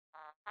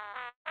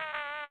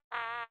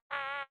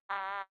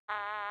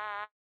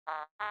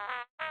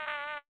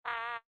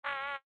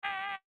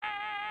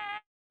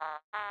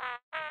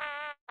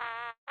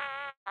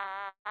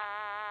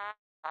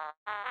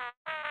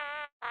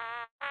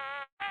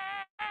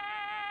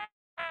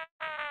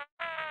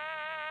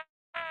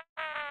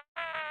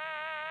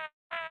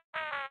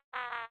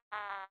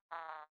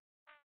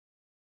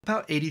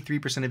About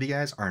 83% of you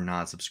guys are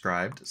not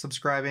subscribed.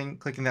 Subscribing,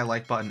 clicking that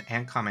like button,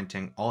 and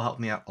commenting all help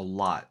me out a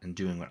lot in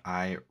doing what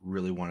I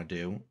really want to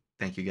do.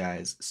 Thank you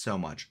guys so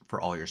much for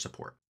all your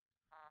support.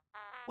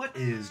 What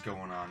is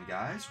going on,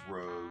 guys?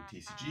 Rogue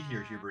TCG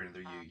here for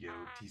another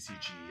Yu-Gi-Oh!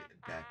 TCG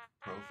deck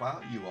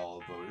profile. You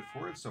all voted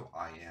for it, so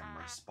I am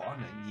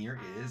responding. Here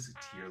is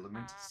Tier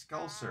Limit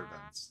Skull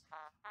Servants.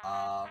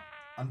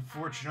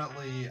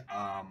 Unfortunately,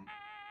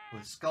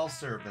 with Skull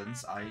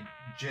Servants, I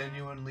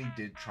genuinely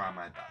did try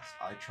my best.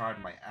 I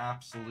tried my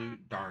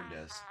absolute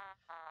darndest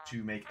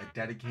to make a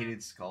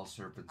dedicated Skull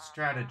Servant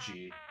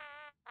strategy.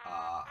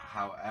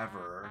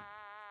 However,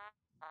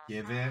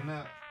 given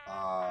the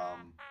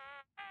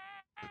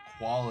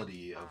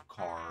quality of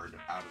card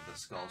out of the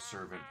Skull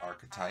Servant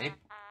archetype,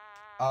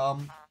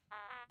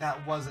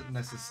 that wasn't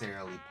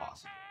necessarily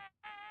possible.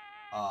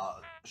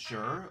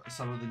 Sure,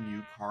 some of the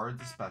new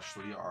cards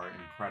especially are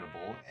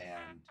incredible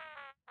and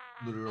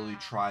literally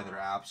try their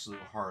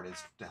absolute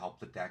hardest to help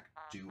the deck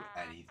do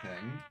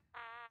anything.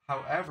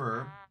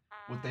 However,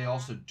 what they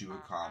also do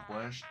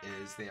accomplish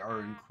is they are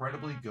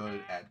incredibly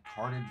good at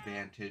card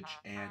advantage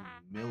and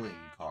milling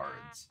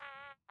cards,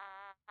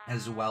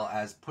 as well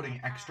as putting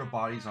extra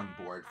bodies on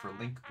board for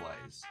link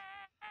plays.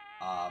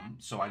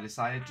 So I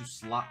decided to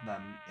slot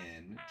them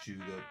in to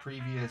the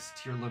previous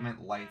Tier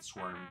Limit Light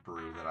Sworn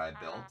brew that I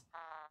built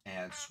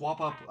and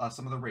swap up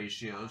some of the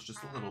ratios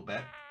just a little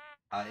bit.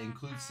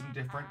 Include some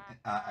different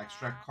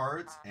extract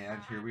cards,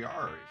 and here we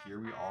are.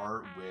 Here we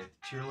are with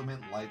Tier Limit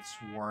Light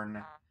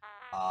Sworn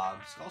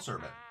Skull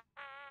Servant.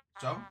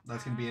 So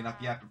that's going to be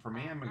enough yapping for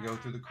me. I'm going to go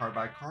through the card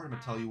by card. I'm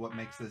going to tell you what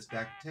makes this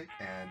deck tick,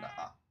 and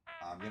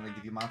I'm going to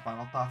give you my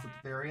final thoughts at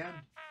the very end.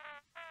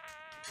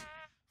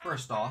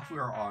 First off, we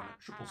are on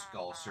Triple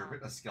Skull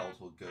Servant, a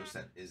skeletal ghost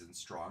that isn't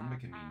strong but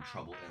can mean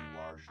trouble in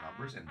large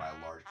numbers, and by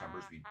large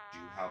numbers, we do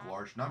have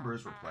large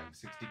numbers. We're playing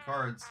 60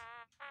 cards.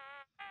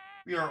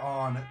 We are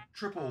on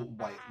Triple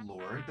White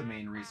Lord, the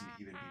main reason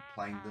to even be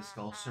playing the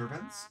Skull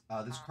Servants.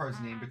 This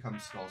card's name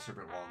becomes Skull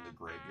Servant while in the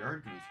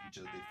graveyard, gives each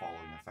of the following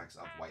effects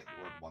of White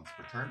Lord once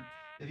per turn.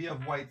 If you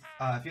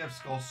have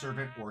Skull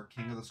Servant or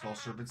King of the Skull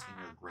Servants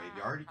in your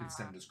graveyard, you can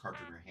send this card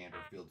from your hand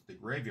or field to the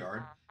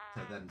graveyard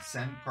to then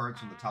send cards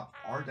from the top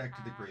of our deck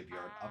to the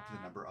graveyard up to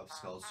the number of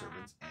Skull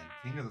Servants and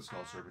King of the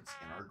Skull Servants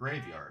in our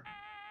graveyard.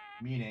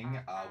 Meaning,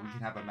 we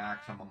can have a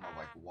maximum of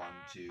like 1,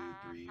 2,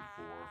 3,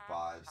 4,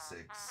 5,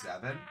 6,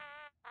 7.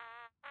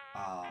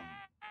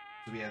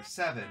 So we have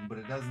 7, but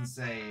it doesn't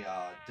say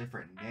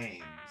different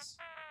names.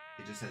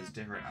 It just says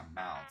different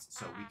amounts.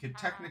 So we could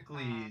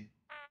technically,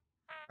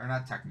 or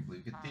not technically,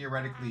 we could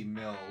theoretically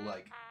mill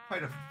like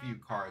quite a few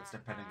cards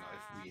depending on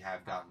if we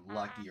have gotten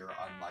lucky or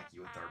unlucky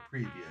with our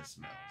previous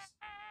mills.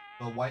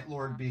 But White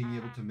Lord being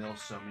able to mill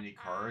so many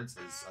cards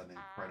is an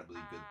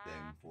incredibly good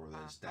thing for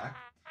this deck.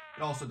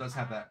 It also does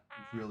have that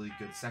really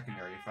good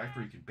secondary effect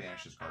where you can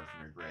banish this card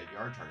from your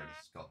graveyard, target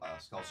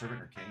a Skull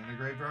Servant or King in the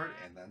graveyard,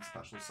 and then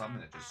special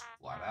summon it just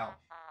flat out.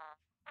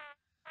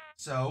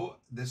 So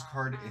this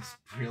card is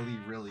really,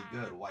 really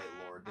good, White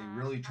Lord. They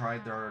really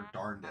tried their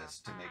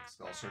darndest to make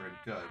Skull Servant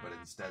good, but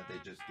instead they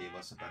just gave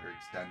us a better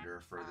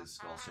extender for this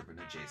Skull Servant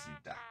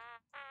adjacent deck.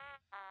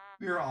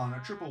 We are on a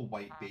Triple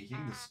White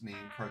Baking. This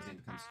card's name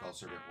becomes Skull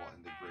Servant while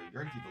in the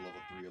graveyard. If you have a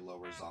level 3 or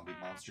lower zombie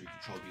monster you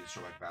control be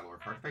destroyed by battle or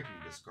card effect, you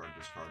can discard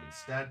this card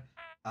instead.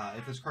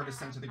 If this card is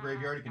sent to the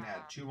graveyard, you can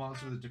add 2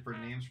 monsters with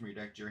different names from your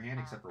deck to your hand,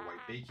 except for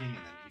White Baking,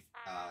 and then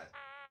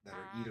that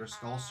are either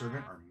Skull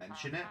Servant or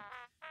mention it,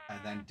 and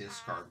then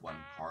discard 1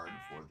 card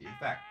for the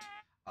effect.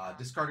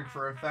 Discarding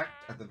for effect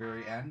at the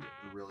very end,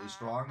 really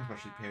strong,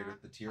 especially paired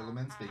with the tier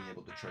limits, being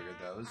able to trigger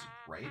those,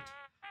 great.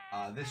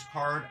 This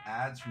card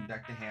adds from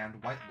deck to hand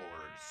White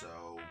Lord,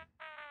 so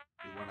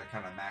we want to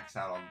kind of max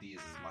out on these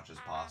as much as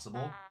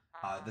possible.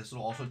 This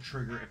will also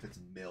trigger if it's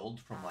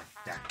milled from like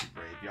deck to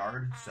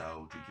graveyard,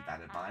 so do keep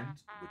that in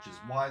mind, which is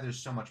why there's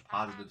so much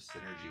positive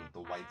synergy with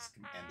the whites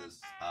and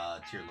this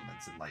tier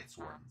limits and light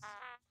sworns.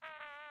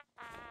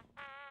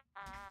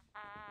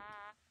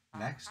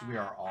 Next, we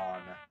are on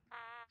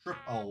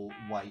Triple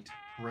White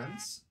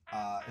Prince.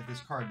 If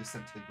this card is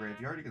sent to the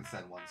graveyard, you can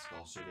send 1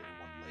 Skull Servant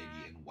and 1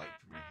 Lady in white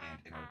from your hand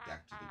in our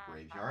deck to the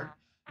graveyard.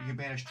 You can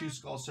banish 2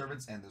 Skull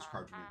Servants and this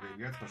card from your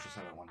graveyard. Special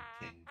summon 1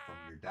 King from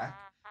your deck.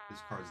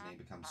 This card's name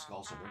becomes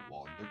Skull Servant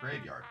while in the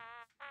graveyard.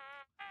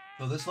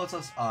 So this lets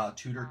us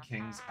tutor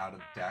Kings out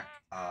of deck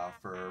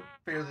for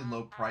fairly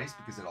low price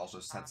because it also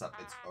sets up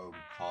its own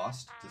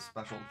cost to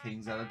special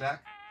Kings out of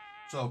deck.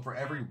 So for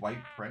every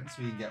White Prince,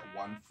 we can get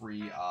 1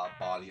 free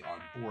body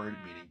on board,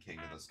 meaning King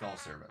of the Skull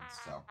Servants.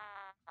 So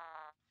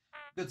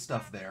good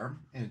stuff there,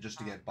 and just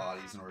to get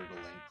bodies in order to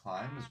link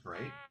climb is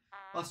great.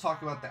 Let's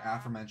talk about the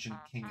aforementioned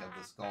King of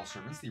the Skull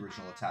Servants. The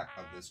original attack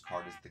of this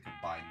card is the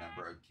combined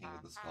number of King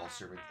of the Skull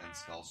Servants and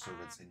Skull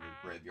Servants in your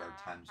graveyard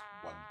times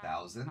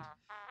 1,000.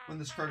 When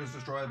this card is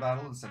destroyed by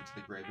battle and sent to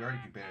the graveyard,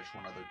 you can banish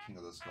 1 other King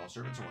of the Skull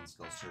Servants or 1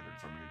 Skull Servant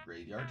from your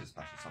graveyard to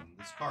special summon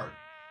this card.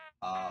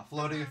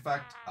 Floating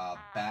effect,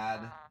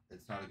 bad.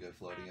 It's not a good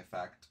floating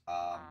effect.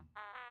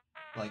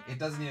 Like, it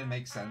doesn't even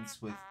make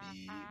sense with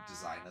the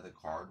design of the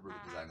card, where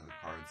the design of the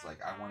card's like,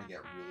 I want to get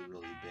really,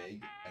 really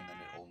big, and then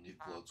it only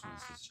floats when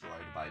it's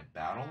destroyed by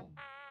battle.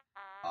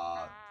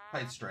 Uh,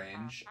 Quite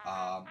strange.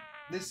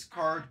 This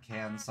card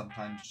can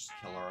sometimes just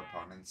kill our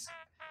opponents,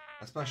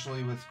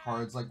 especially with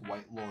cards like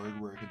White Lord,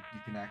 where you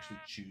can actually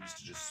choose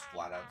to just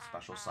flat out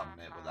special summon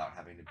it without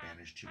having to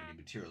banish too many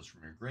materials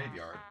from your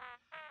graveyard.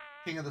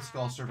 King of the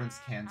Skull Servants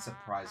can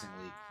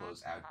surprisingly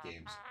close out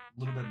games a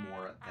little bit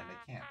more than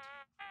they can't.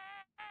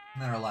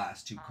 And then our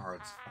last two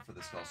cards for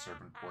the Skull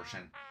Servant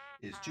portion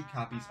is two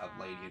copies of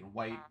Lady in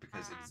White,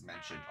 because it is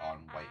mentioned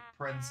on White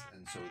Prince,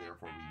 and so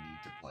therefore we need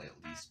to play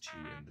at least two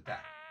in the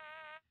deck.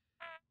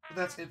 But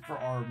that's it for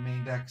our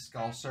main deck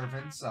Skull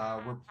Servants.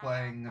 We're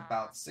playing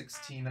about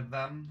 16 of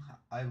them,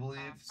 I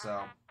believe,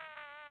 so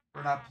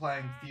we're not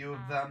playing few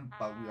of them,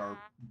 but we are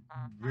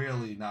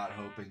really not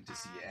hoping to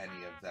see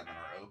any of them in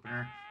our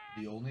opener.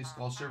 The only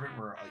Skull Servant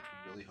we're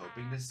really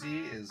hoping to see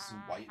is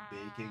White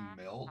Baking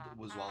milled,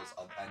 as well as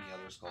of any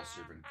other Skull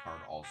Servant card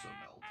also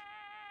milled.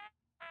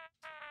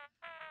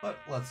 But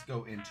let's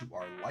go into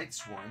our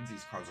Lightsworns.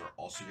 These cards are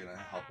also going to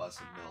help us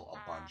mill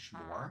a bunch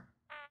more.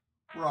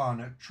 We're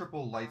on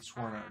triple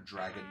Lightsworn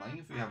Dragonling.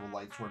 If we have a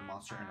Lightsworn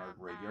monster in our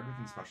graveyard, we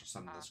can special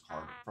summon this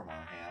card from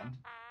our hand.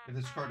 If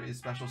this card is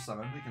special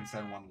summoned, we can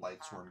send one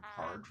Lightsworn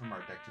card from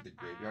our deck to the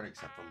graveyard,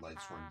 except for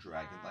Lightsworn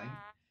Dragonling.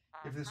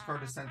 If this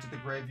card is sent to the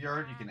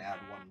graveyard, you can add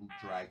one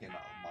dragon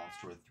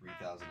monster with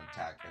 3,000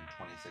 attack and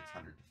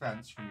 2,600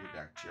 defense from your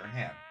deck to your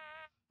hand.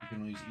 You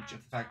can use each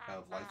effect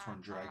of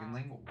Lightsworn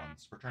Dragonling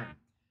once per turn.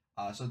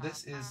 So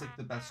this is like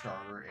the best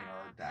starter in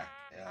our deck.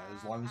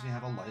 As long as we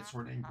have a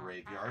Lightsworn in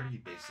graveyard, he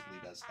basically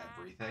does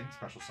everything.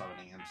 Special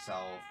summoning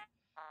himself,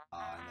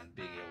 and then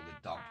being able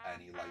to dump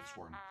any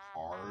Lightsworn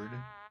card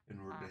in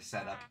order to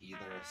set up either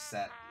a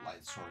set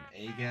Lightsworn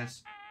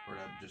Aegis, or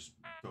to just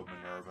go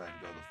Minerva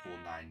and go the full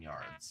 9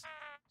 yards.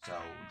 So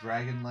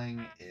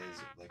Dragonling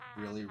is like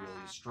really,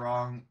 really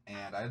strong,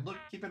 and I'd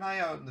keep an eye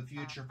out in the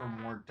future for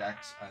more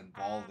decks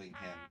involving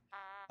him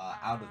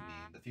out of me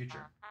in the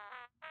future.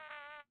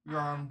 You're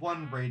on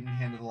one Raiden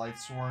Hand of the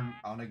Lightsworn.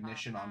 On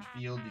Ignition on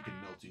field, you can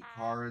mill 2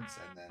 cards,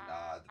 and then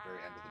at the very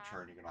end of the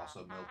turn, you can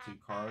also mill 2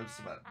 cards.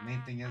 But the main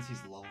thing is,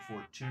 he's a level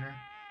 4 tuner.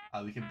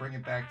 We can bring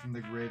it back from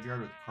the graveyard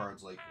with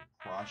cards like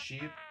Cross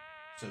Sheep.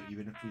 So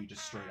even if we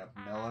just straight up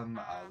mill him,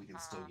 we can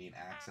still gain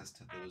access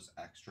to those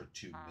extra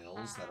 2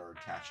 mills that are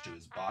attached to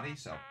his body.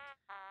 So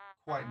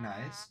quite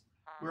nice.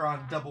 We're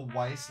on double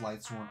Weiss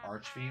Lightsworn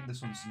Archfiend.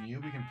 This one's new.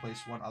 We can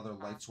place one other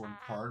Lightsworn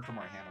card from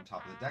our hand on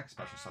top of the deck,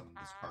 special summon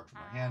this card from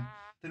our hand.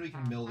 Then we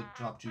can mill the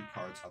top 2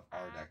 cards of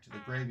our deck to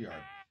the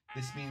graveyard.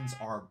 This means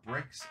our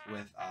bricks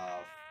with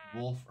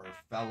Wolf or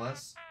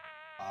Fellas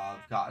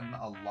have gotten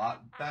a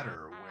lot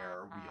better,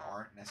 where we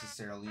aren't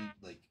necessarily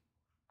like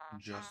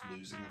just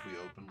losing if we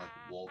open like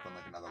Wolf and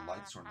like another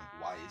Lightsworn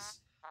like Weiss.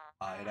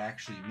 It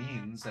actually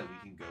means that we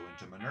can go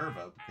into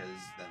Minerva, because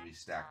then we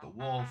stack the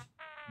Wolf,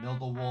 mill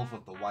the Wolf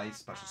with the Weiss,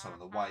 special summon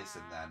the Weiss,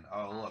 and then,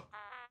 oh look,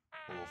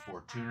 level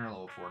 4 tuner,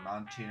 level 4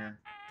 non-tuner,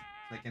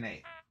 it's like an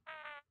 8.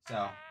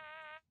 So,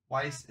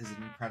 Weiss is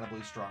an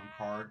incredibly strong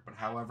card, but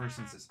however,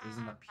 since this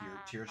isn't a pure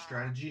tier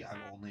strategy, I'm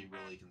only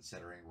really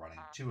considering running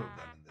 2 of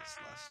them in this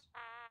list.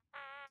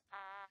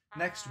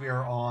 Next, we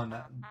are on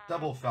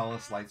double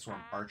Fellas Lightsworn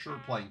Archer. We're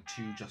playing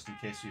 2 just in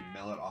case we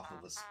mill it off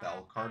of a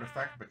spell card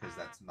effect, because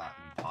that's not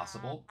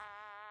impossible.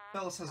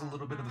 Fellas has a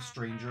little bit of a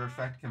stranger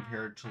effect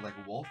compared to like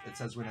Wolf. It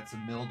says when it's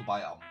milled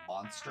by a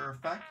monster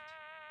effect,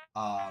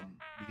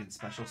 you can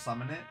special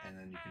summon it, and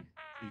then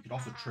you can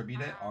also tribute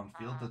it on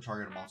field to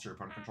target a monster your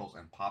opponent controls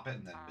and pop it,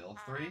 and then mill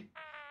 3.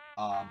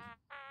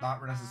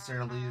 Not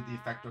necessarily the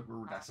effect that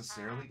we're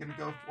necessarily going to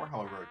go for.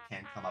 However, it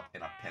can come up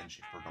in a pinch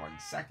if we're going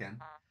second.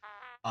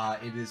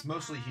 It is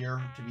mostly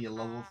here to be a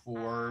level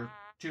 4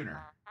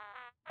 tuner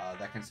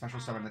that can special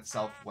summon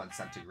itself when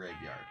sent to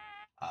graveyard.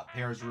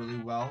 Pairs really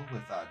well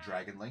with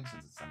Dragonling,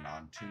 since it's a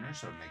non-tuner,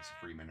 so it makes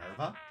free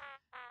Minerva.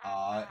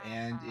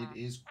 And it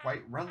is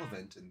quite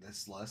relevant in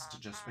this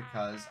list, just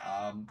because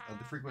of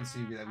the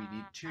frequency that we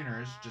need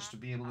tuners just to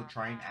be able to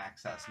try and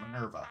access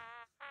Minerva.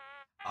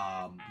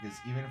 Because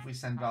even if we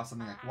send off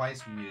something like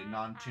Weiss, we need a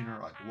non-tuner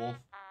like Wolf,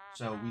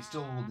 so we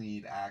still will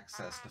need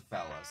access to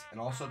Fellas. And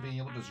also being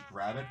able to just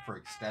grab it for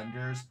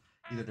extenders,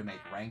 either to make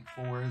rank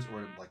 4s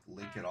or to like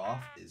link it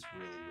off, is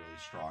really, really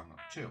strong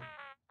too.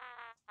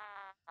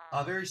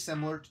 Very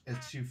similar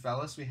to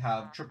Fellas, we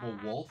have triple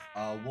Wolf.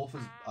 Wolf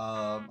is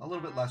a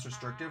little bit less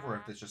restrictive, where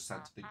if it's just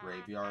sent to the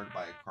graveyard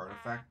by a card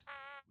effect,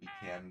 we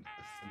can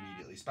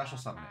immediately special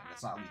summon it. And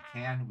it's not we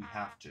can, we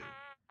have to.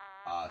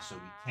 So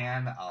we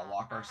can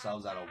lock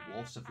ourselves out of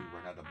Wolves if we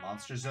run out of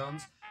monster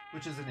zones,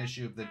 which is an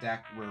issue of the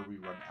deck where we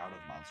run out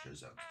of monster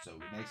zones. So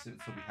it makes it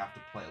so we have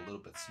to play a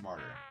little bit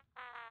smarter,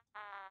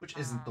 which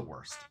isn't the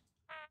worst.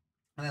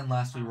 And then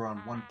lastly, we're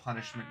on one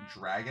Punishment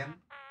Dragon.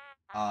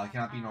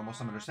 Cannot be normal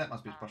summon or set,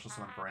 must be a special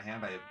summon for a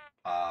hand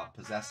by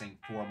possessing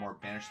 4 more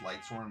banished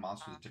Lightsworn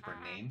monsters with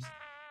different names.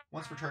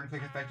 Once per turn,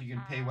 quick effect, you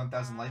can pay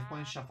 1,000 life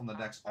points, shuffle in the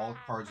deck's all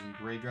cards in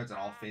graveyards, and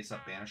all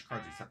face-up banished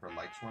cards except for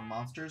Lightsworn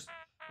monsters.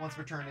 Once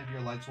per turn, if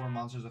your Lightsworn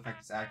monster's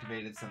effect is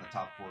activated, send the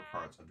top 4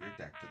 cards of your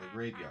deck to the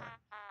graveyard.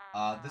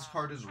 This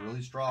card is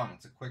really strong.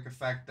 It's a quick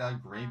effect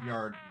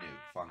graveyard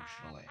nuke,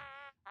 functionally.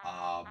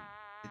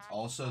 It's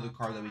also the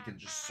card that we can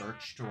just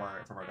search from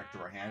our deck to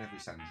our hand if we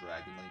send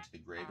Dragon Link to the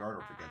graveyard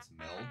or if it gets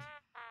milled.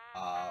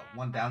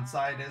 One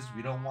downside is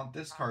we don't want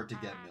this card to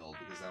get milled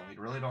because then we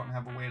really don't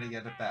have a way to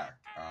get it back.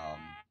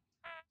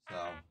 So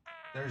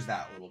there's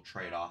that little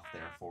trade-off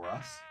there for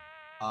us.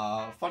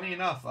 Funny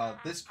enough,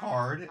 this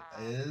card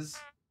is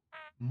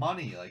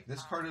money. Like,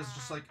 this card is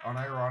just, like,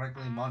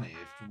 unironically money.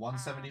 It's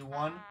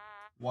 171,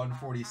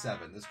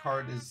 147. This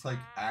card is, like,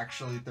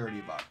 actually 30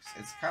 bucks.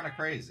 It's kind of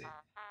crazy.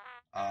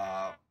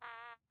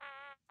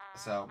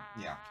 So,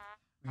 yeah.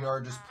 We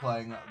are just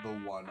playing the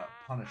one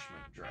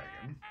Punishment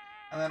Dragon.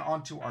 And then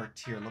on to our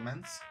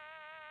Tearlaments.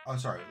 Oh,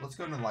 sorry. Let's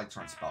go into the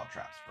Lightsworn Spell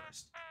Traps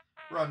first.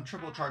 Run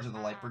triple charge of the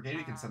Light Brigade.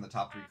 We can send the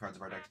top 3 cards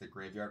of our deck to the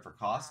graveyard for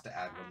cost to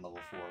add 1 level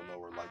 4 or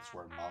lower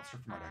Lightsworn monster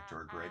from our deck to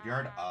our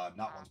graveyard.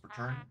 Not once per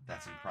turn.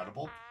 That's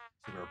incredible.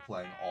 So we're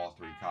playing all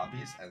 3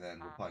 copies, and then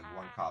we're playing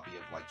 1 copy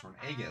of Lightsworn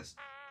Aegis.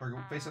 Target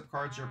face-up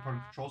cards your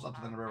opponent controls up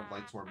to the number of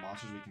Lightsworn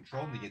monsters we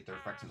control, negate their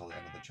effects until the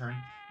end of the turn.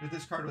 And if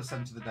this card was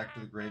sent to the deck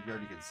to the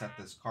graveyard, you can set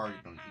this card.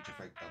 You can each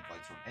effect of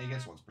Lightsworn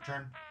Aegis once per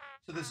turn.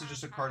 So this is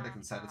just a card that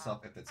can set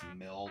itself if it's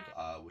milled,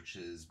 which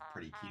is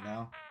pretty key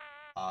now.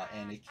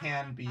 And it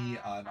can be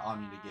an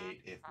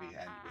Omni-Negate if we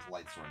end with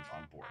Lightsworns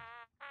on board.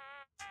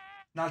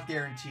 Not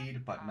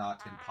guaranteed, but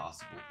not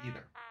impossible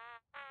either.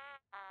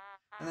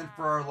 And then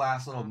for our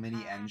last little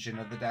mini engine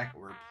of the deck,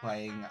 we're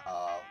playing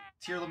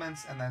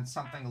Tearlaments and then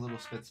something a little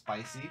bit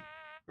spicy.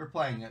 We're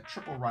playing a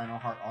triple Rhino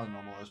Heart on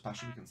normal or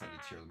special. We can send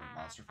a Tearlament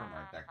monster from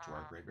our deck to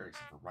our graveyard,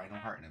 except for Rhino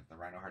Heart. And if the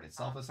Rhino Heart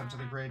itself is sent to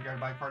the graveyard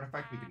by card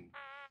effect, we can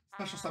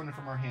special summon it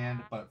from our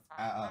hand. But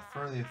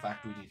for the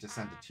effect, we need to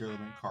send a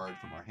Tearlament card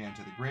from our hand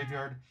to the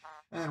graveyard.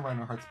 And then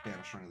Rhino Heart's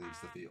banished when it leaves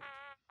the field.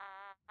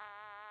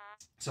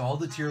 So all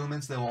the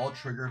Tearlaments, they will all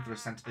trigger if they're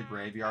sent to the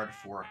graveyard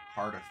for a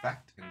card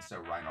effect, and so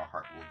Rhino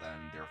Heart will then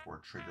therefore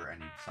trigger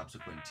any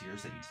subsequent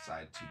tiers that you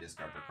decide to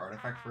discard for card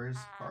effect for his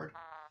card.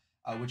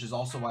 Which is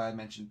also why I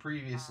mentioned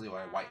previously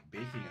why White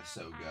Baking is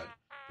so good,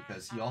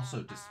 because he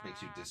also just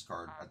makes you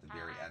discard at the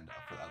very end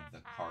of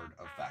the card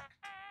effect.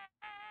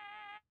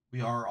 We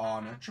are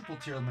on a triple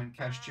Tearlament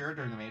Cashier.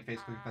 During the main phase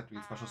quick effect, we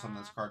can special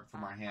summon this card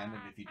from our hand,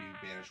 and if you do,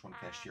 banish 1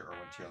 Cashier or 1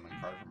 Tearlament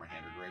card from our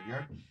hand or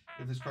graveyard.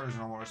 If this card is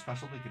normal or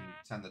special, we can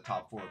send the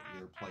top 4 of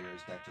either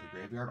player's deck to the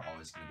graveyard,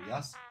 always going to be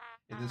us.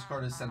 If this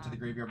card is sent to the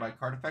graveyard by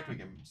card effect, we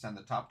can send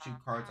the top 2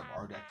 cards of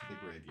our deck to the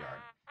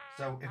graveyard.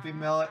 So if we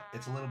mill it,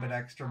 it's a little bit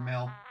extra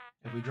mill.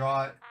 If we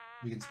draw it,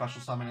 we can special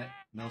summon it,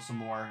 mill some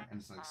more, and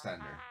it's an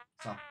extender.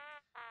 So,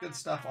 good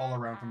stuff all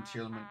around from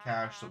Tearlament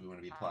Cash, so we want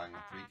to be playing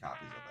 3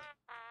 copies of it.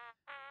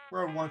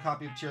 We're on 1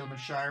 copy of Tearlament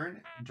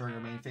Shiren. During our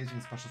main phase, we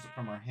can special summon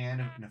from our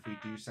hand, and if we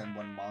do send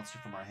 1 monster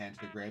from our hand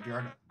to the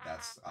graveyard,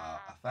 that's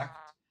effect.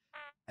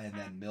 And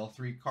then mill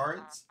 3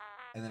 cards.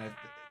 And then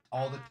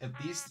if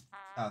these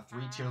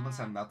 3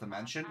 Tearlaments I'm about to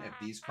mention, if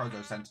these cards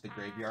are sent to the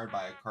graveyard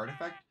by a card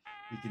effect,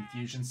 we can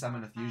fusion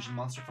summon a fusion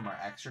monster from our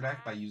extra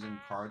deck by using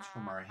cards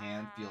from our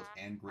hand, field,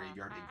 and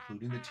graveyard,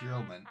 including the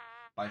Tearlament,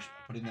 by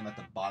putting them at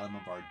the bottom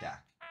of our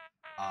deck.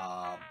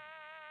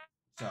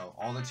 So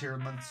all these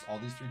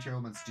 3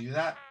 Tearlaments do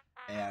that.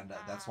 And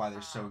that's why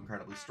they're so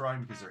incredibly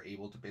strong, because they're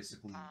able to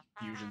basically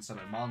fusion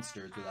summon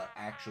monsters without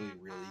actually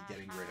really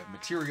getting rid of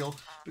material,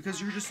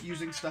 because you're just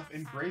using stuff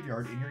in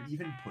graveyard and you're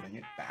even putting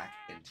it back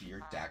into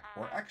your deck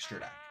or extra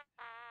deck,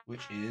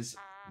 which is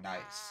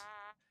nice.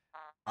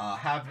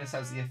 Haviness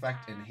has the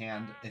effect in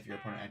hand. If your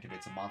opponent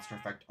activates a monster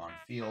effect on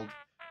field,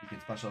 you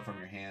can special it from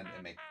your hand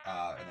and make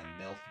and then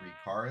mill 3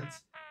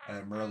 cards. And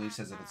then Merle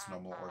says if it's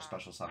normal or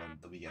special summon,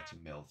 that we get to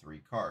mill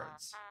 3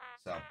 cards.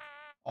 So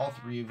all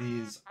 3 of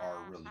these are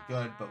really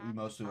good, but we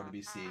mostly want to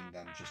be seeing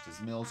them just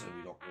as mills, and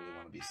we don't really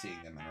want to be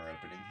seeing them in our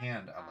opening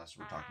hand unless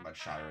we're talking about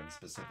Shiren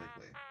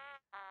specifically.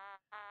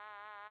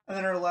 And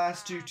then our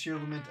last 2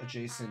 Tearlament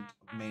adjacent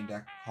main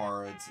deck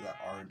cards that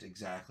aren't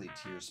exactly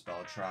tier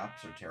spell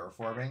traps or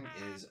terraforming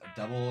is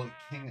Double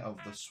King of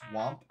the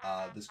Swamp.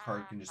 This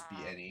card can just be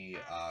any,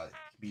 can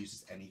be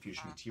used as any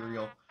fusion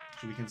material.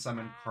 So we can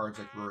summon cards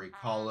like Rory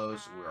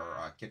Kalos,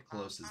 where Kit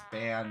Kalos is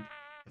banned.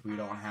 If we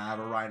don't have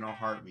a Rhino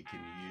Heart, we can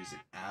use it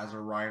as a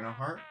Rhino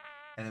Heart.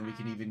 And then we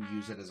can even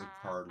use it as a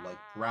card like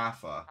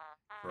Grapha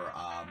for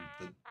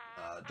the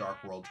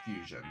Dark World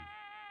Fusion.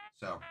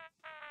 So,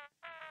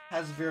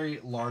 has a very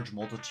large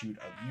multitude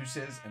of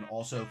uses. And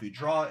also, if we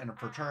draw it in a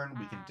per turn,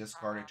 we can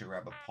discard it to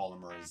grab a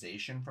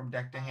Polymerization from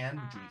deck to hand,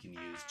 which we can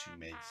use to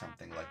make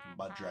something like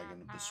Mud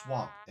Dragon of the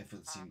Swamp if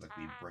it seems like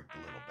we bricked a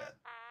little bit,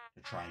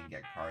 to try and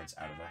get cards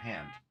out of our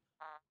hand.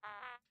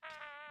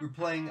 We're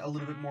playing a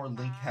little bit more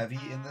Link heavy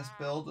in this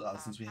build,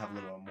 since we have a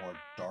little bit more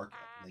dark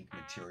Link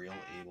material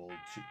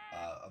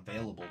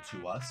available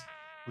to us.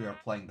 We are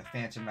playing the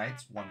Phantom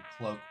Knights, 1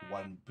 Cloak,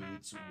 1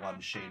 Boots,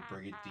 1 Shade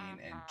Brigandine,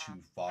 and 2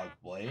 Fog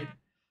Blade.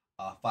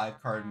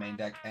 5-card main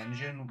deck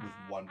engine with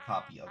 1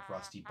 copy of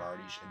Rusty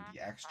Bardiche in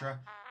the extra.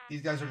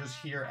 These guys are just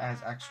here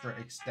as extra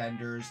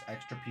extenders,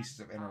 extra pieces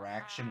of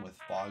interaction with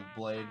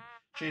Fogblade.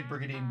 Shade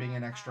Brigandine being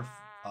an extra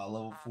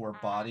level 4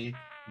 body,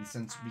 and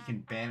since we can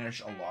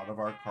banish a lot of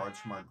our cards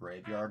from our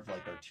graveyard,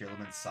 like our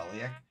Tearlament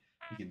Celiac,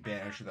 we can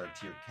banish with our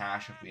Tier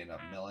Cash if we end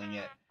up milling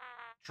it.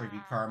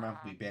 Tribute Karma,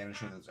 we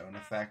banish with its own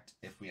effect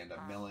if we end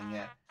up milling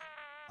it.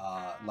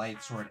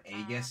 Lightsworn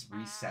Aegis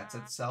resets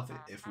itself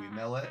if we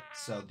mill it,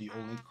 so the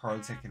only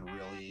cards that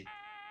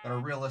are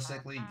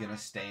realistically gonna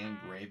stay in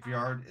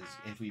graveyard is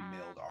if we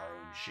milled our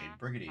own Shade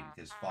Brigandine,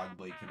 because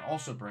Fogblade can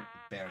also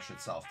banish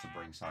itself to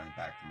bring something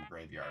back from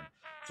graveyard.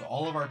 So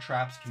all of our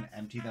traps can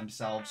empty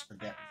themselves or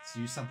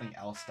use something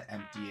else to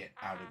empty it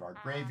out of our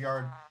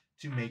graveyard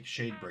to make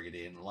Shade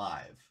Brigandine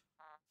live.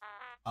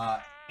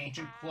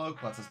 Ancient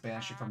Cloak lets us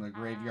banish it from the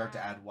graveyard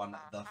to add one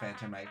The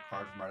Phantom Knight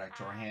card from our deck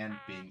to our hand,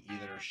 being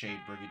either Shade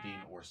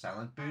Brigandine or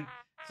Silent Boot.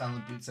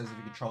 Silent Boot says if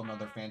we control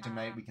another Phantom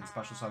Knight, we can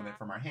special summon it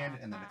from our hand,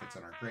 and then if it's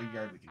in our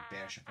graveyard, we can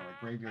banish it from our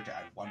graveyard to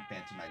add one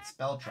Phantom Knight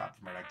spell trap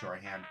from our deck to our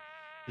hand,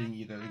 being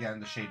either, again,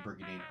 the Shade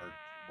Brigandine or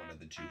one of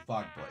the two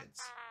Fogblades.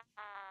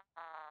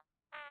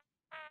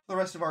 For the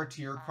rest of our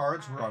tier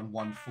cards, we're on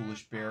one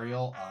Foolish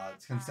Burial.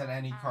 It can send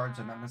any cards,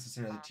 so not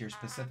necessarily tier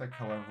specific.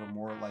 However,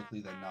 more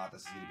likely than not,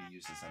 this is going to be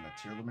used to send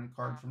a tier limit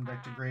card from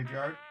deck to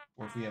graveyard.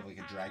 Or if we have like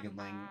a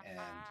Dragonling and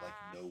like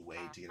no way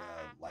to get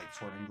a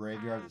Lightsworn in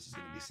graveyard, this is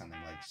going to be something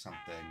like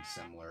something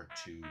similar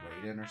to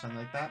Raiden or something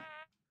like that.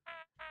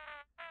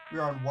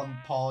 We're on one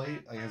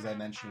Poly, as I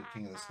mentioned with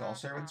King of the Skull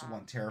Servants,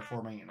 one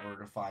Terraforming in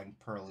order to find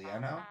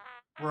Perliano.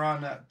 We're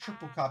on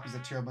triple copies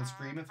of Tearlament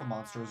Scream. If a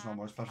monster is no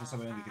more special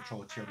summon, we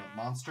control a Tearlament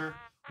monster.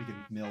 We can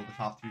mill the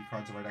top 3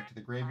 cards of our deck to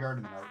the graveyard,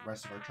 and then the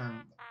rest of our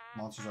turn,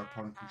 monsters our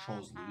opponent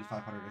controls lose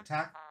 500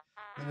 attack.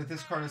 Then if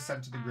this card is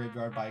sent to the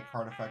graveyard by a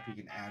card effect, we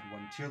can add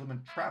one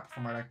Tearlament Trap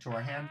from our deck to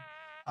our hand.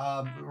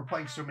 We're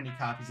playing so many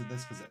copies of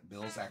this because it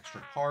mills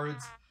extra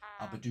cards,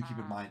 but do keep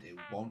in mind it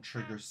won't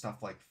trigger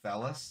stuff like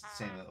Fellis.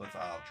 Same with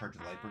Charge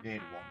of the Light Brigade,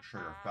 it won't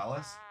trigger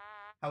Fellis.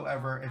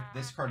 However, if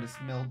this card is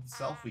milled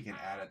itself, we can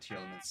add a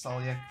Tearlament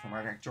Celiac from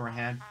our deck to our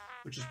hand,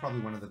 which is probably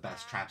one of the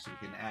best traps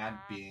we can add,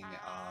 being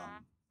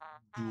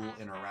dual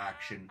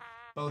interaction,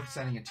 both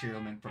sending a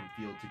Tearlament from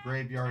field to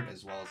graveyard,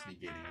 as well as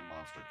negating a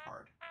monster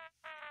card.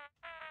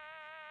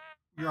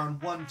 You're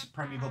on one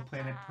Primeval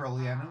Planet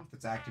Perliano. If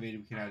it's activated,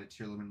 we can add a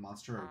Tearlament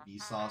monster or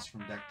Vsauce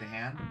from deck to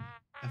hand.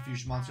 If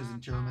fusion monsters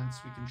and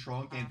Tearlaments we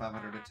control gain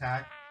 500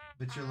 attack.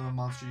 If a Tearlament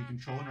monster you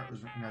control in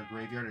our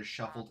graveyard is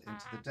shuffled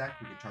into the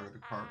deck, we can target the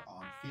card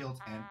on field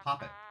and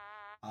pop it.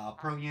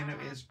 Perliano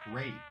is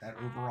great. That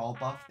overall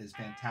buff is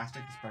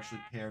fantastic, especially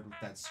paired with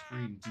that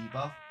Scream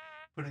debuff.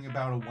 Putting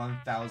about a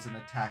 1,000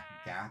 attack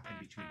gap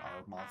in between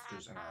our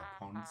monsters and our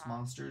opponent's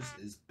monsters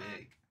is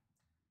big.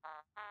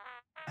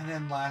 And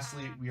then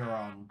lastly, we are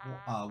on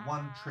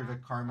one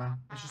Trivik Karma.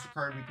 It's just a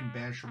card we can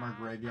banish from our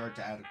graveyard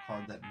to add a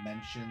card that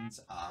mentions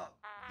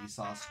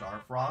Vsauce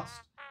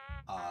Starfrost.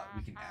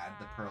 We can add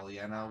the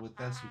Perliano with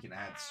this. We can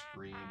add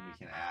Scream. We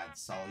can add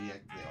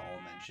Celiac. They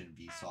all mention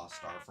Vsauce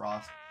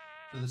Starfrost.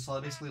 So this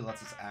basically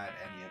lets us add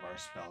any of our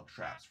spell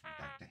traps from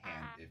deck to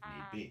hand if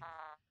need be.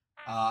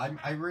 I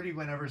already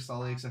went over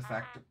Celiac's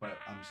effect, but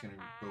I'm just going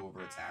to go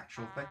over its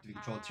actual effect. If you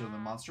control a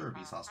Tearlament monster or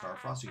Vsauce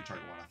Starfrost, you can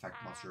target one effect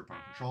monster your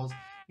opponent controls,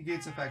 negate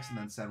its effects, and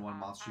then send one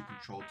monster you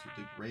control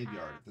to the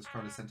graveyard. If this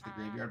card is sent to the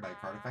graveyard by a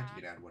card effect,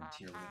 you can add one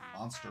Tearlament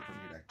monster from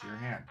your deck to your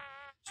hand.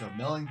 So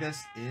milling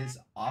this is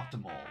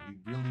optimal.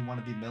 We really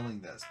want to be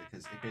milling this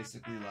because it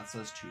basically lets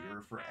us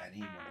tutor for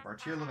any one of our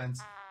Tearlaments,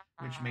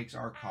 which makes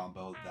our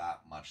combo that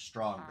much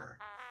stronger.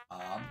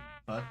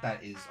 But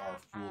that is our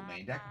full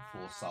main deck,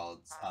 full solid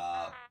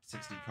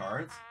 60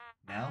 cards.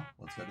 Now,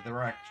 let's go to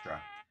our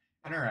extra.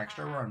 In our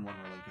extra, we're on one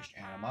Relinquished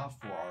Anima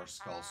for our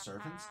Skull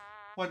Servants.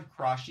 One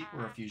Cross Sheep,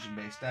 we're a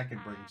fusion-based deck,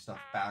 and bringing stuff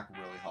back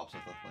really helps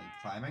with the link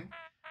climbing.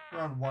 We're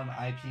on one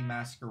IP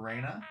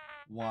Masquerena,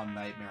 one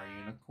Nightmare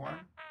Unicorn,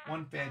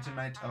 one Phantom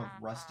Knight of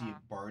Rusty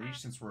Bardi,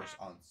 since we're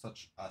on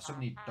so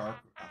many dark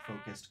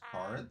focused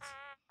cards.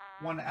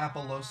 One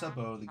Apollosa,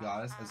 Bow of the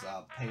Goddess, as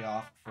a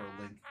payoff for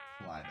link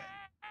climbing.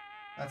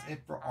 That's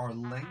it for our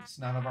links.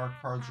 None of our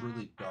cards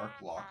really dark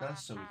lock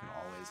us, so we can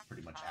always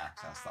pretty much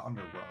access the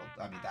Underworld.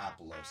 I mean, the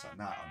Apollosa,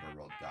 not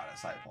Underworld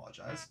Goddess. I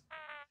apologize.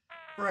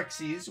 For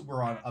Xyz,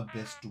 we're on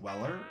Abyss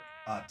Dweller,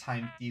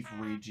 Time Thief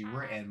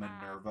Redoer, and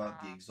Minerva,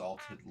 the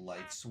Exalted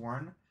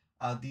Lightsworn.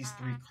 These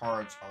 3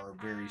 cards are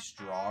very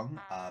strong.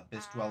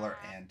 Abyss Dweller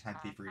and Time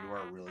Thief Redoer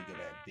are really good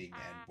at being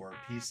end board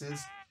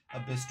pieces.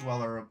 Abyss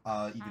Dweller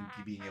even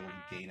being able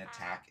to gain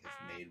attack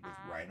if made with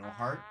Rhino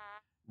Heart,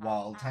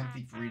 while Time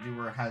Thief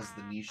Redoer has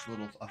the niche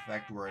little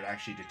effect where it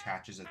actually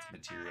detaches its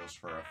materials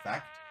for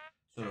effect,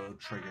 so it'll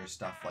trigger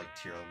stuff like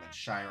Tearlament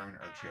Shiren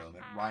or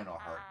Tearlament Rhino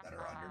Heart that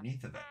are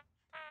underneath of it.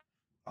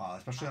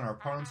 Especially on our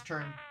opponent's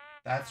turn,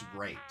 that's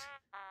great.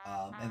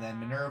 And then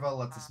Minerva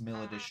lets us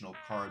mill additional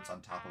cards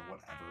on top of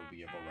whatever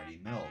we have already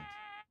milled.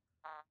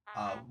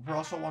 We're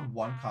also on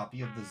one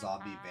copy of the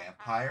Zombie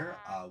Vampire.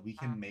 We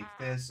can make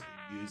this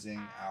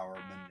using our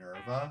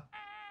Minerva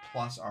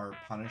plus our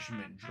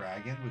Punishment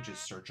Dragon, which is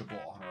searchable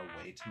on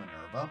our way to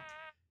Minerva.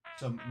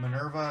 So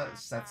Minerva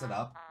sets it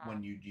up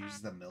when you use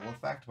the mill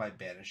effect by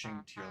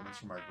banishing Tearlaments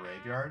from our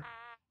graveyard.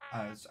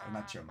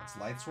 Not Tearlaments,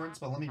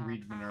 Lightsworns, but let me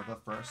read Minerva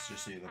first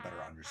just so you have a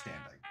better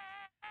understanding.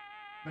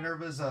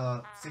 Minerva's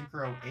a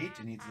Synchro 8.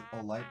 It needs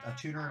a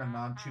tuner and a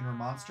non-tuner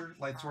monster.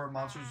 Lightsworn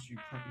monsters you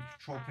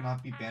control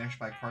cannot be banished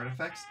by card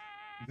effects.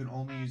 You can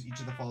only use each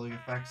of the following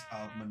effects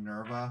of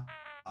Minerva,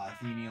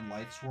 Athenian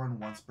Lightsworn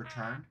once per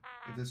turn.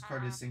 If this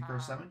card is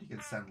Synchro summoned, you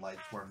can send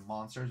Lightsworn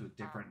monsters with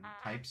different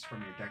types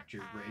from your deck to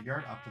your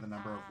graveyard up to the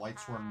number of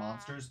Lightsworn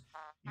monsters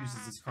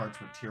uses this card's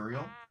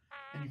material.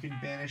 And you can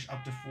banish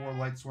up to 4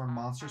 Lightsworn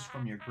monsters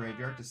from your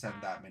graveyard to send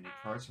that many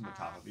cards from the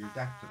top of your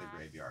deck to the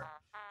graveyard.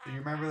 So you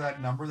remember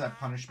that number that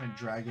Punishment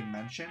Dragon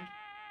mentioned?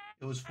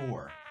 It was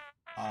 4.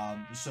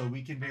 So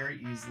we can very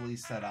easily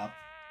set up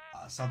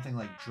something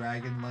like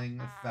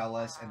Dragonling,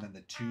 Felis, and then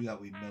the 2 that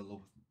we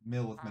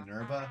mill with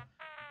Minerva,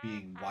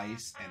 being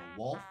Weiss and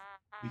Wolf.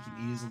 We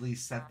can easily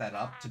set that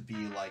up to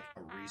be like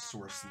a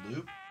resource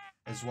loop,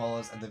 as well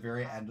as at the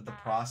very end of the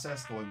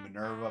process, going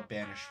Minerva,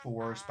 banish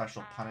 4,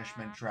 special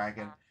Punishment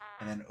Dragon,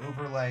 and then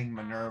overlaying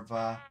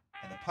Minerva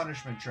and the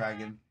Punishment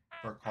Dragon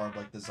for a card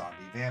like the Zombie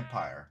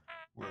Vampire,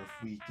 where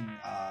if we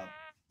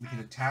can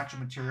attach a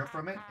material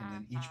from it, and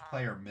then each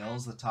player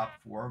mills the top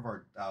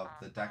 4 of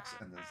the decks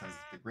and then sends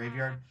it to the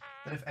graveyard.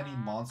 Then if any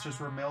monsters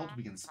were milled,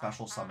 we can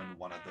special summon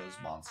one of those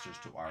monsters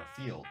to our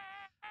field,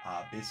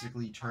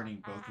 basically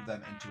turning both of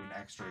them into an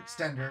extra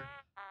extender,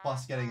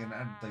 plus getting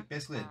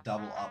basically a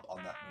double up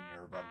on that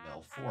Minerva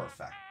mill 4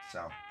 effect.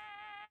 So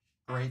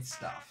great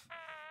stuff.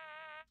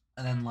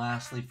 And then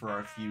lastly, for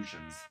our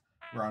fusions,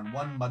 we're on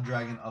 1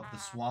 Muddragon of the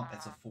Swamp.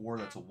 It's a 4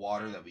 that's a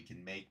water that we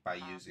can make by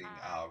using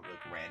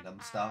like random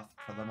stuff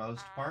for the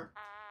most part.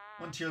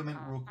 1 Tearlament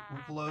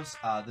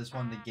Rukulos. This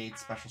one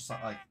negates special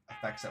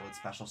effects that would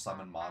special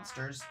summon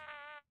monsters,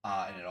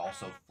 and it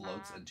also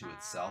floats into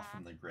itself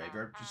from the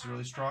graveyard, which is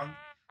really strong.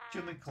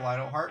 Tearlament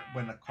Kaleido Heart.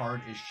 When a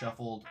card is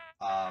shuffled,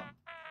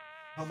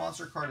 a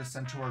monster card is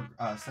sent to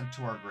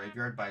our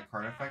graveyard by a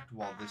card effect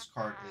while this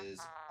card is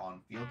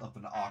on field, of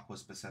an Aqua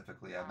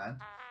specifically I meant.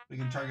 We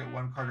can target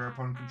 1 card our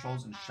opponent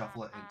controls and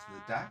shuffle it into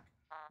the deck.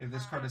 If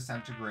this card is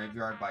sent to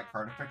graveyard by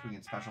card effect, we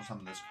can special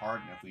summon this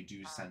card, and if we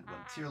do, send 1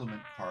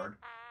 Tearlament card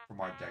from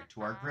our deck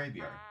to our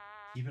graveyard.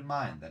 Keep in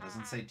mind, that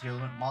doesn't say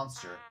Tearlament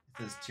monster,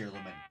 it says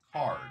Tearlament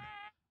card.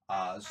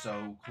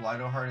 So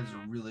Kaleido Heart is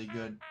a really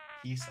good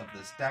piece of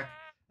this deck,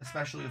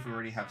 especially if we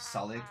already have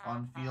Sulliek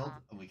on field,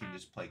 and we can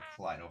just play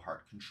Kaleido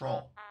Heart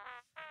Control.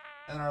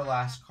 And then our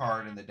last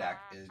card in the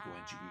deck is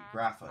going to be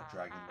Grapha,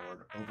 Dragon Lord,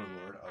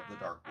 Overlord of the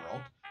Dark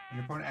World. When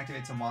your opponent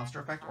activates a monster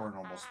effect or a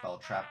normal spell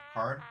trap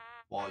card,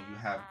 while you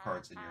have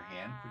cards in your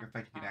hand, quick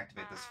effect, you can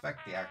activate this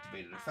effect. The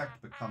activated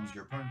effect becomes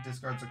your opponent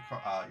discards 1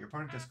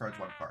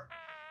 card.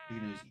 You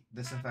can use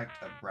this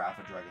effect of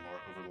Grapha, Dragon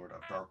Lord, Overlord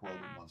of Dark World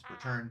once per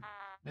turn.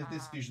 And if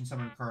this fusion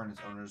summon card and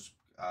its owner's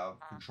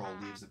control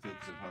leaves the field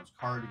because of opponent's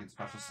card, you can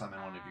special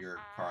summon one of your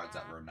cards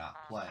that we're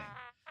not playing.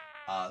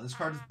 This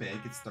card is big.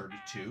 It's 32.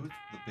 It's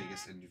the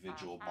biggest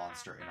individual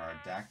monster in our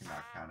deck,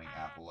 not counting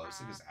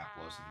Apollosa, because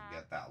Apollosa can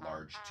get that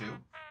large too.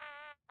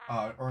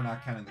 Or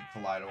not counting the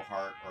Kaleido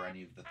Heart or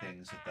any of the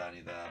things with any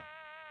of the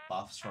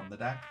buffs from the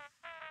deck.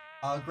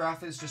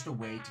 Graph is just a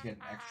way to get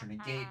an extra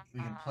negate. We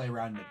can play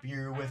around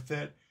Nibiru with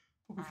it,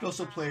 but we can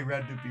also play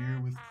around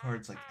Nibiru with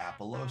cards like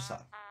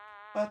Apollosa.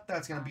 But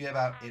that's going to be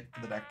about it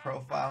for the deck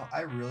profile.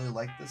 I really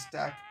like this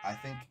deck. I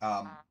think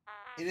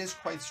it is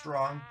quite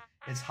strong.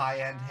 Its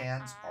high-end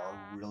hands are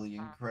really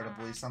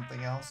incredibly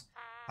something else.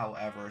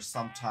 However,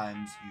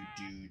 sometimes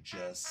you do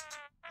just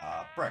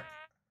brick.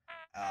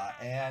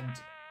 And,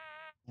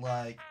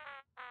 like,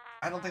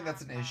 I don't think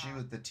that's an issue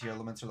with the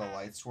Tearlaments or the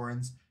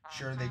Lightsworns.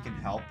 Sure, they can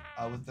help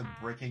with the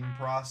bricking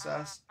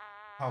process.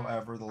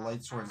 However, the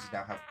Lightsworns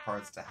now have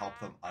cards to help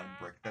them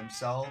unbrick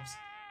themselves.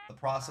 The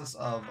process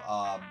of,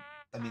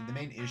 the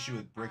main issue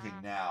with bricking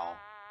now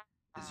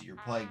is that you're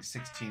playing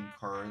 16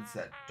 cards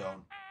that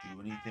don't do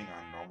anything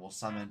on normal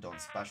summon,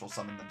 don't special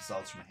summon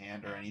themselves from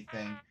hand or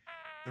anything.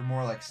 They're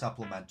more like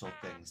supplemental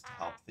things to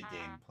help the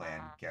game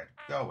plan get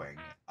going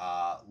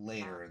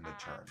later in the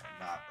turn,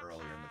 not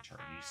earlier in the turn.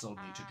 You still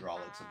need to draw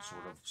like some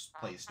sort of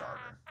play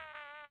starter.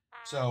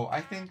 So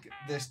I think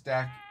this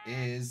deck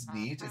is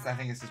neat. I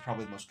think this is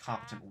probably the most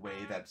competent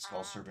way that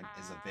Skull Servant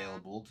is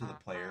available to the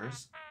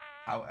players.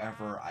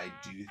 However, I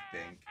do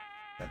think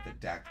that the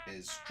deck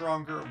is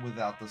stronger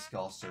without the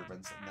Skull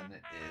Servants than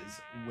it is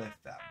with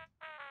them.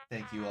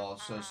 Thank you all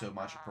so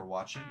much for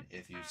watching,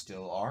 if you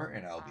still are,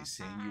 and I'll be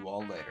seeing you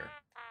all later.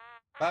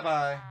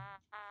 Bye-bye!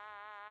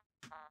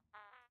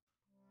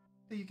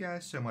 Thank you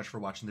guys so much for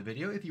watching the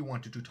video. If you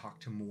wanted to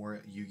talk to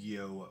more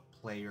Yu-Gi-Oh!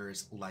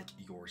 Players like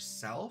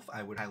yourself,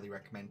 I would highly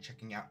recommend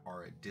checking out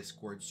our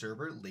Discord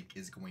server. Link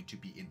is going to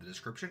be in the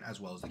description,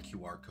 as well as the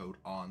QR code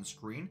on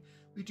screen.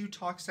 We do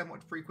talk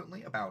somewhat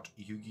frequently about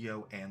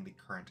Yu-Gi-Oh! And the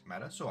current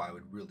meta, so I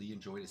would really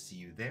enjoy to see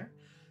you there.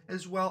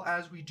 As well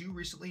as we do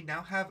recently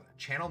now have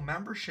channel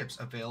memberships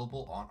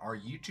available on our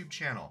YouTube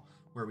channel.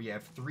 where we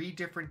have 3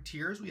 different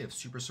tiers. We have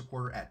Super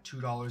Supporter at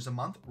 $2 a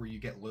month, where you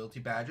get loyalty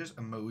badges,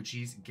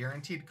 emojis,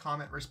 guaranteed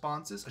comment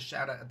responses, a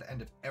shout out at the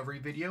end of every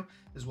video,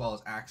 as well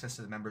as access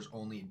to the members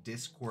only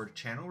Discord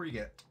channel, where you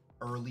get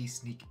early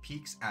sneak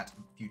peeks at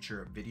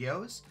future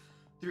videos.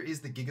 There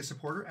is the Giga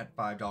Supporter at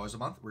 $5 a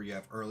month, where you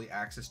have early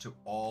access to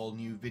all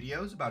new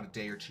videos about a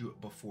day or two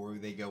before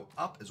they go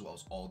up, as well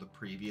as all the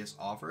previous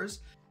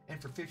offers.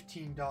 And for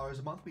 $15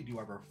 a month, we do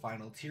have our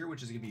final tier,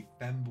 which is going to be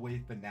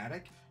Femboy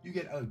Fanatic. You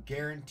get a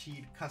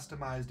guaranteed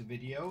customized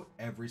video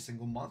every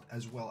single month,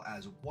 as well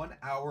as 1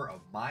 hour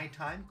of my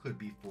time. Could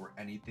be for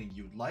anything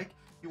you'd like.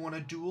 You want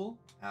a duel?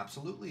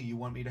 Absolutely. You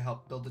want me to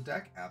help build a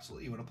deck?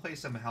 Absolutely. You want to play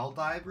some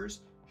Helldivers?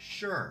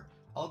 Sure.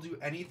 I'll do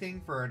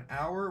anything for an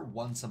hour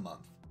once a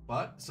month.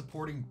 But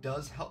supporting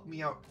does help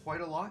me out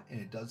quite a lot, and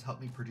it does help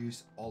me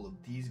produce all of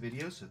these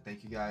videos. So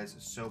thank you guys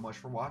so much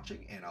for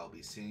watching, and I'll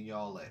be seeing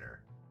y'all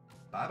later.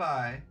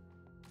 Bye-bye.